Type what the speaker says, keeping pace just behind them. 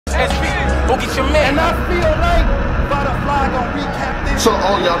Go get your man. And I feel like Vada gonna recap this. So,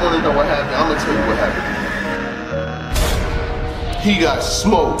 oh, y'all want to know what happened? I'm gonna tell you what happened. He got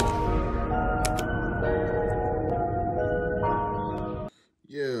smoked.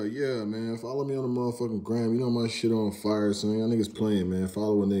 Yeah, man. Follow me on the motherfucking gram. You know my shit on fire, son. Y'all niggas playing, man.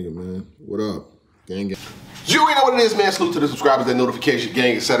 Follow a nigga, man. What up? Gang, gang. You already know what it is, man. Salute to the subscribers, that notification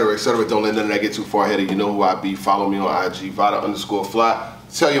gang, etc., etc. Don't let none of that get too far ahead of you. Know who I be. Follow me on IG, Vada_fly.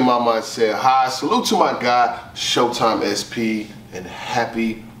 Tell your mama I said hi. Salute to my guy, Showtime SP, and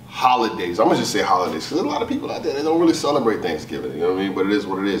happy holidays. I'm gonna just say holidays, because there's a lot of people out there that don't really celebrate Thanksgiving. You know what I mean? But it is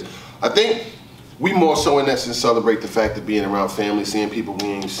what it is. I think we more so in essence celebrate the fact of being around family, seeing people we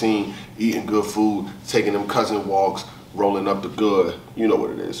ain't seen, eating good food, taking them cousin walks, rolling up the good. You know what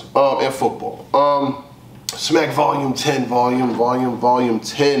it is. And football. Smack Volume 10, Volume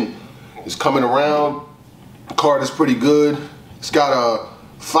 10 is coming around. The card is pretty good. It's got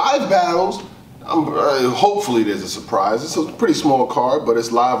 5 battles. Hopefully there's a surprise. It's a pretty small card, but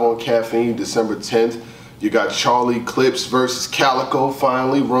it's live on Caffeine December 10th. You got Charlie Clips versus Calicoe,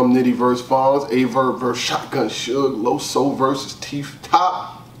 finally. Rum Nitty versus Fonz. Averb versus Shotgun Suge. Loso versus Teeth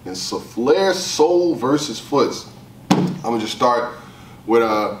Top. And Souffleur Soul versus Foots. I'm gonna just start with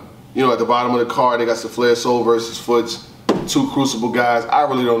you know, at the bottom of the card, they got Souffleur Soul versus Foots. 2 Crucible guys. I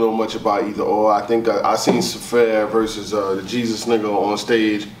really don't know much about either or. I think I seen Souffleur versus the Jesus nigga on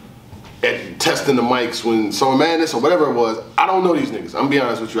stage at testing the mics when Summer Madness or whatever it was. I don't know these niggas. I'm gonna be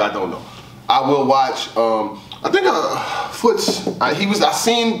honest with you, I don't know. I will watch, I think Foots, I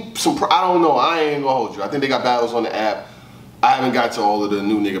seen some, I don't know, I ain't gonna hold you. I think they got battles on the app. I haven't got to all of the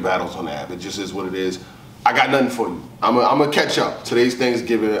new nigga battles on the app. It just is what it is. I got nothing for you. I'm gonna catch up. Today's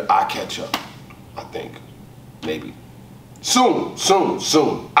Thanksgiving, I catch up. I think, maybe. Soon.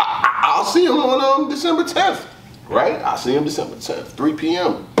 I'll see him on December 10th, right? I'll see him December 10th, 3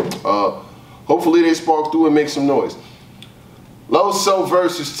 p.m. Hopefully they spark through and make some noise. Loso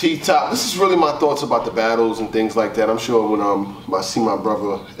versus T-Top. This is really my thoughts about the battles and things like that. I'm sure when I see my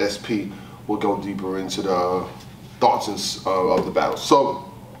brother SP, we'll go deeper into the thoughts of the battles. So,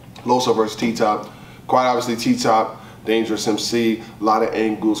 Loso versus T-Top. Quite obviously, T-Top, dangerous MC, a lot of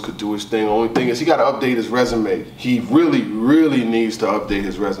angles, could do his thing. The only thing is he got to update his resume. He really, really needs to update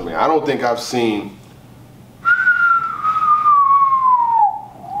his resume. I don't think I've seen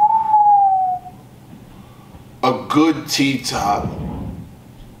a good T-Top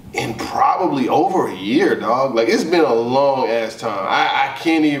in probably over a year, dog. Like, it's been a long ass time. I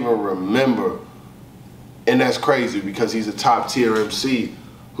can't even remember. And that's crazy because he's a top tier MC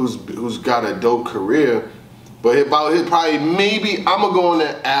who's got a dope career. But it probably, maybe, I'm gonna go on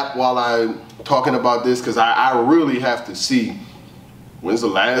that app while I'm talking about this because I really have to see when's the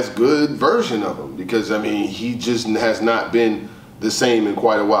last good version of him, because I mean, he just has not been the same in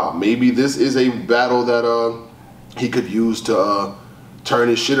quite a while. Maybe this is a battle that he could use to turn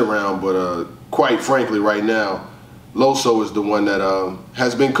his shit around, but quite frankly right now, Loso is the one that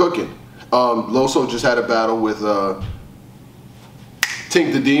has been cooking. Loso just had a battle with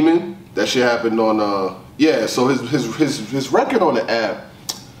Tink the Demon. That shit happened on yeah, so his record on the app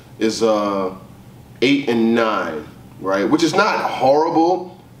is 8-9, right? Which is not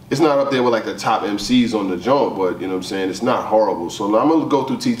horrible. It's not up there with like the top MCs on the joint, but you know what I'm saying, it's not horrible. So I'm gonna go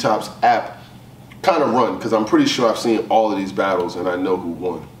through T-Top's app kind of run, because I'm pretty sure I've seen all of these battles and I know who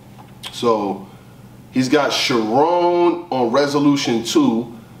won. So he's got Sharon on Resolution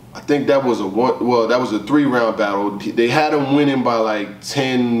 2. I think that was a 3-round battle. They had him winning by like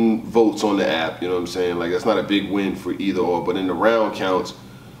 10 votes on the app, you know what I'm saying? Like, that's not a big win for either or, but in the round counts,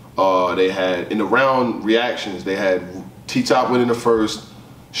 in the round reactions, they had T-Top winning the first,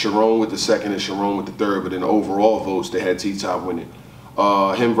 Sharon with the second, and Sharon with the third, but in the overall votes, they had T-Top winning.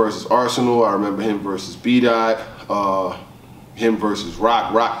 Him versus Arsenal, I remember him versus B-Dot, him versus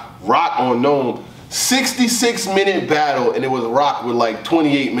Rock on Gnome. 66-minute battle, and it was Rock with like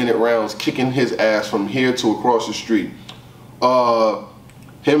 28-minute rounds kicking his ass from here to across the street.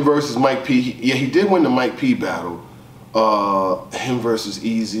 Him versus Mike P. He did win the Mike P battle. Him versus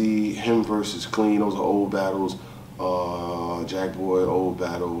Easy, him versus Clean, those are old battles. Jack Boy, old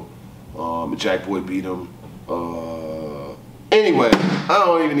battle. Jack Boy beat him. Anyway, I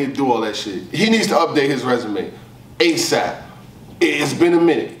don't even need to do all that shit. He needs to update his resume ASAP. It's been a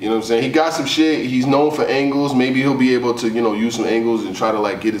minute, you know what I'm saying? He got some shit, he's known for angles, maybe he'll be able to, you know, use some angles and try to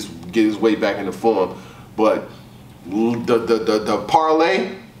like get his way back into form. But the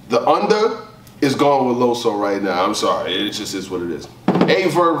parlay, the under, is going with Loso right now. I'm sorry, it just is what it is.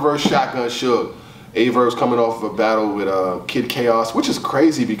 Averb versus Shotgun Suge. Averb's coming off of a battle with Kid Chaos, which is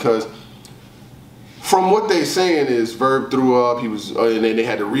crazy because From what they saying is Verb threw up. He was, and then they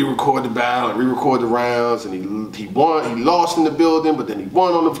had to re-record the battle and re-record the rounds, and he won. He lost in the building, but then he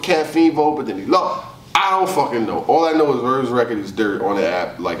won on the caffeine vote, but then he lost. I don't fucking know. All I know is Verb's record is dirt on the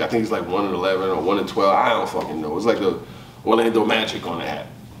app. Like I think it's like 1-11 or 1-12. I don't fucking know. It's like the Orlando Magic on the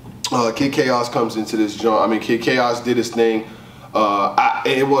app. Kid Chaos comes into this joint. I mean, Kid Chaos did his thing.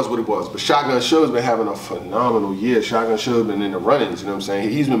 It was what it was. But Shotgun Suge's been having a phenomenal year. Shotgun Suge been in the runnings, you know what I'm saying?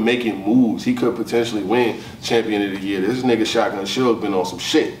 He's been making moves. He could potentially win Champion of the Year. This nigga Shotgun Suge been on some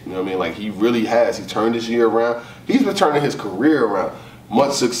shit, you know what I mean? Like, he really has. He turned his year around. He's been turning his career around.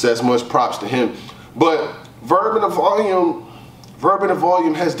 Much success, much props to him. But Verb in the Volume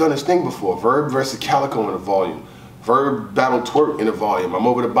has done his thing before. Verb versus Calicoe in the Volume. Verb battled Twerk in the Volume. I'm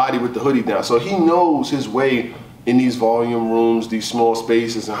over the body with the hoodie down. So he knows his way in these volume rooms, these small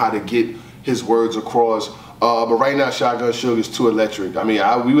spaces, and how to get his words across. But right now, Shotgun Suge is too electric. I mean,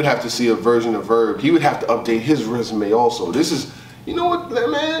 we would have to see a version of Verb. He would have to update his resume also. This is, you know what,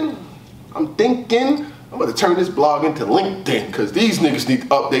 man? I'm thinking I'm gonna turn this blog into LinkedIn, because these niggas need to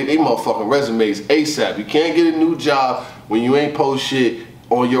update their motherfucking resumes ASAP. You can't get a new job when you ain't post shit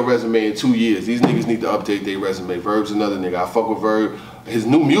on your resume in 2 years. These niggas need to update their resume. Verb's another nigga. I fuck with Verb. His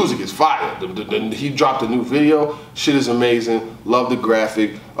new music is fire. He dropped a new video. Shit is amazing. Love the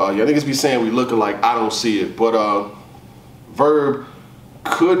graphic. Y'all niggas be saying we looking like I don't see it. But Verb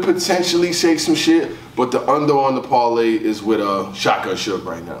could potentially say some shit, but the under on the parlay is with Shotgun Suge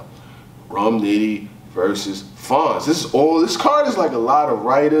right now. Rum Nitty versus Fonz. This card is like a lot of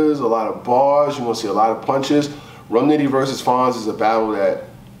writers, a lot of bars. You're gonna see a lot of punches. Rum Nitty versus Fonz is a battle that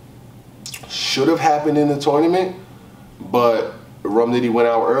should have happened in the tournament, but Rum Nitty went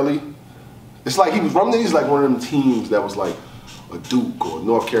out early. It's like Rum Nitty's like one of them teams that was like a Duke or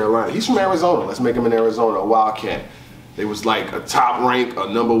North Carolina. He's from Arizona. Let's make him in Arizona, a Wildcat. They was like a top rank, a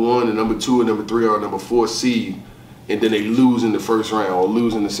 #1, a #2, a #3, or a #4 seed, and then they lose in the first round or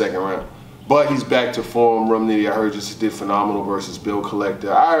lose in the second round. But he's back to form. Rum Nitty, I heard, just did phenomenal versus Bill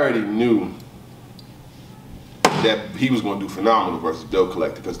Collector. I already knew that he was going to do phenomenal versus Bill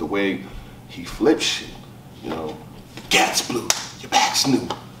Collector because the way he flips shit, you know, Gats blue, your back's new.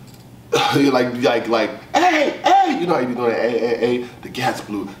 You're like, hey, you know how you be doing that, hey, the Gats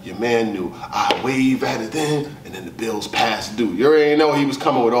blue, your man knew. I wave at it then, and then the Bills past due. You already know he was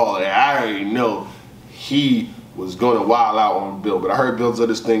coming with all of that. I already know he was going to wild out on Bill, but I heard Bill did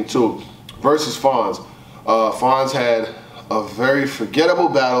this thing too. Versus Fonz. Fonz had a very forgettable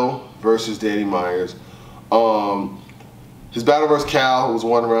battle versus Danny Myers. His battle versus Cal was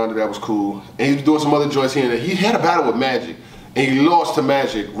one round that was cool. And he was doing some other joints here and there. He had a battle with Magic. And he lost to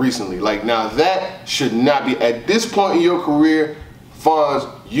Magic recently. Like, now that should not be, at this point in your career, Fonz,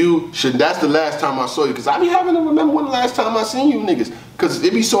 you should, that's the last time I saw you. Because I be having to remember when the last time I seen you niggas. Because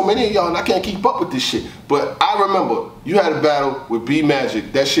it be so many of y'all and I can't keep up with this shit. But I remember you had a battle with B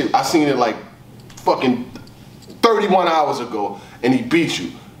Magic. That shit, I seen it like fucking 31 hours ago. And he beat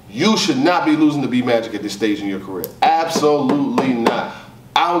you. You should not be losing to B Magic at this stage in your career. Absolutely not.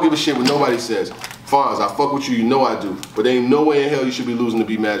 I don't give a shit what nobody says. Fonz, I fuck with you, you know I do. But there ain't no way in hell you should be losing to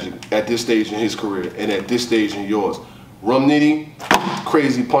B Magic at this stage in his career and at this stage in yours. Rum Nitty,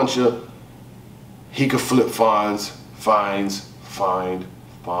 crazy puncher. He could flip Fonz, Fond.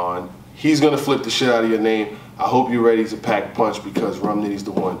 He's gonna flip the shit out of your name. I hope you're ready to pack punch because Rum Nitty's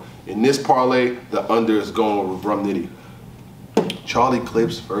the one. In this parlay, the under is going with Rum Nitty. Charlie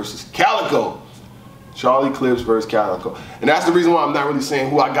Clips versus Calicoe. Charlie Clips versus Calicoe. And that's the reason why I'm not really saying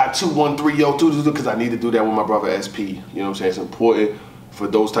who I got 2-1-3-0-2 because I need to do that with my brother SP. You know what I'm saying? It's important for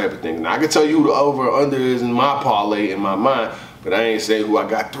those type of things. Now I can tell you who the over or under is in my parlay in my mind, but I ain't saying who I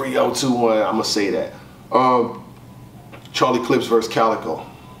got 3-0-2-1. I'm gonna say that. Charlie Clips versus Calicoe.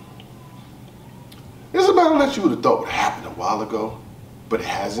 This is a battle that you would have thought would have happened a while ago, but it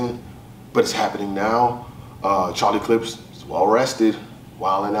hasn't. But it's happening now. Charlie Clips is well rested.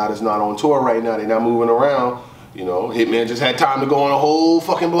 Wildin' Out is not on tour right now. They're not moving around. You know, Hitman just had time to go on a whole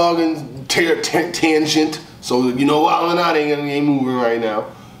fucking blogging tangent. So, you know, Wildin' Out ain't moving right now.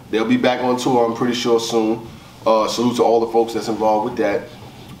 They'll be back on tour, I'm pretty sure, soon. Salute to all the folks that's involved with that.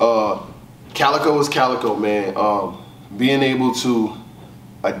 Calicoe is Calicoe, man. Being able to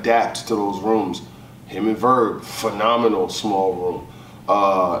adapt to those rooms. Him and Verb, phenomenal small room.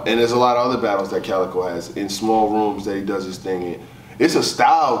 And there's a lot of other battles that Calicoe has in small rooms that he does his thing in. It's a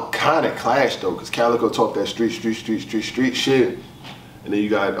style kind of clash though, because Calicoe talk that street shit. And then you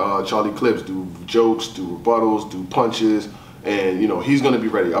got Charlie Clips do jokes, do rebuttals, do punches, and you know, he's gonna be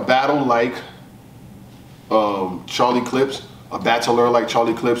ready. A battle like Charlie Clips, a battler like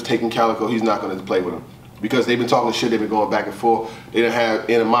Charlie Clips taking Calicoe, he's not gonna play with him. Because they've been talking shit, they've been going back and forth. They didn't have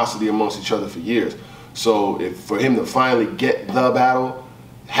animosity amongst each other for years. So for him to finally get the battle,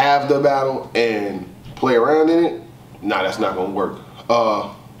 have the battle, and play around in it, nah, that's not gonna work.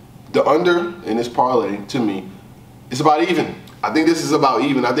 The under in this parlay, to me, is about even. I think this is about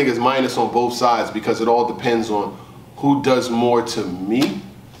even. I think it's minus on both sides because it all depends on who does more to me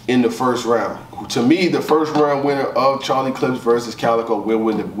in the first round. To me, the first round winner of Charlie Clips versus Calicoe will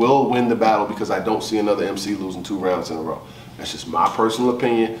win the battle because I don't see another MC losing 2 rounds in a row. That's just my personal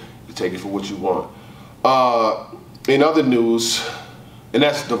opinion. You take it for what you want. In other news, and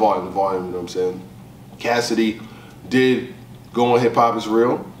that's the volume, you know what I'm saying? Cassidy did go on Hip Hop Is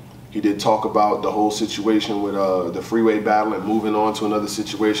Real. He did talk about the whole situation with the Freeway battle and moving on to another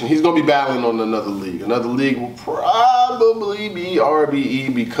situation. He's going to be battling on another league. Another league will probably be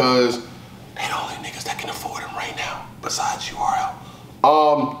RBE because they the only niggas that can afford him right now, besides URL.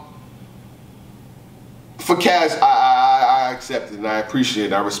 For Cass, I accept it and I appreciate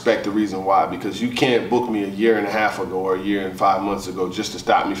it. I respect the reason why, because you can't book me a year and a half ago or a year and 5 months ago just to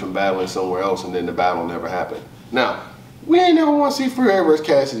stop me from battling somewhere else and then the battle never happened. Now, we ain't never want to see Freeway versus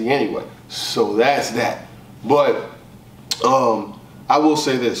Cassidy anyway, so that's that. But I will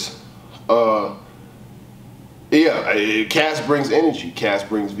say this. Yeah, Cass brings energy, Cass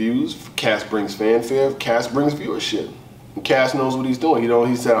brings views, Cass brings fanfare, Cass brings viewership. And Cass knows what he's doing. You know,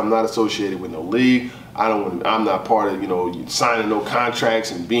 he said, I'm not associated with no league. I'm not part of, you know, signing no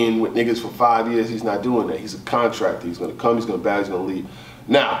contracts and being with niggas for 5 years. He's not doing that. He's a contractor. He's gonna come, he's gonna battle, he's gonna leave.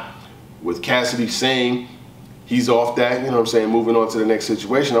 Now, with Cassidy saying he's off that, you know what I'm saying, moving on to the next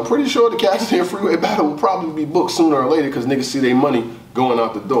situation, I'm pretty sure the Cassidy and Freeway battle will probably be booked sooner or later because niggas see their money going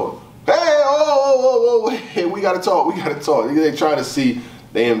out the door. Hey, hey, we gotta talk. They try to see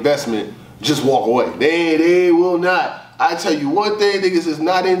their investment just walk away. They will not. I tell you one thing niggas is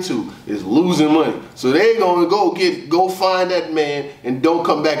not into is losing money. So they gonna go find that man and don't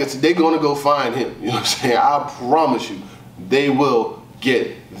come back. They gonna go find him. You know what I'm saying? I promise you, they will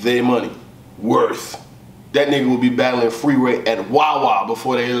get their money worth. That nigga will be battling Freeway at Wawa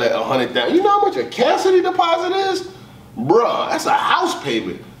before they let 100,000. You know how much a Cassidy deposit is? Bruh, that's a house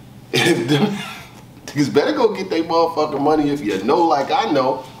payment. Niggas better go get their motherfucking money if you know like I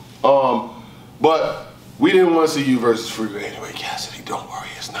know. But we didn't want to see you versus Freeway anyway, Cassidy. Don't worry,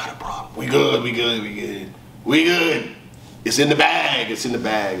 it's not a problem. We good. It's in the bag.